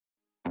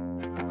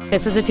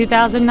This is a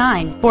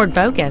 2009 Ford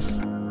Focus.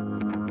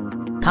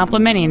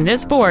 Complementing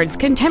this Ford's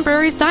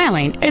contemporary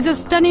styling is a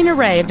stunning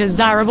array of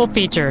desirable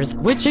features,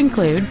 which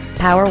include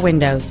power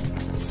windows,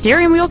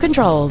 steering wheel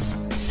controls,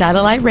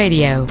 satellite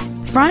radio,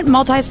 front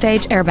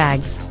multi-stage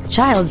airbags,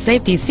 child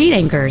safety seat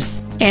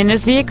anchors, and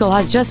this vehicle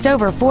has just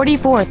over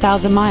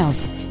 44,000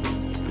 miles.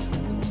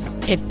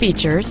 It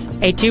features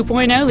a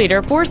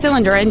 2.0-liter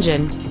four-cylinder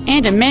engine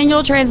and a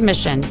manual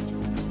transmission.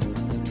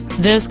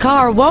 This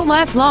car won't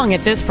last long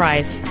at this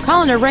price.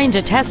 Call and arrange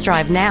a test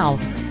drive now.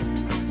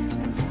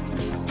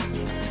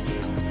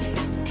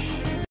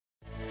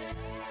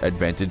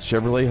 Advantage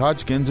Chevrolet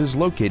Hodgkins is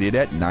located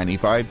at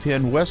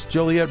 9510 West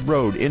Joliet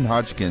Road in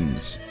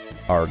Hodgkins.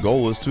 Our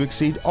goal is to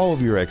exceed all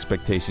of your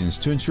expectations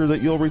to ensure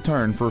that you'll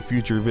return for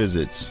future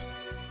visits.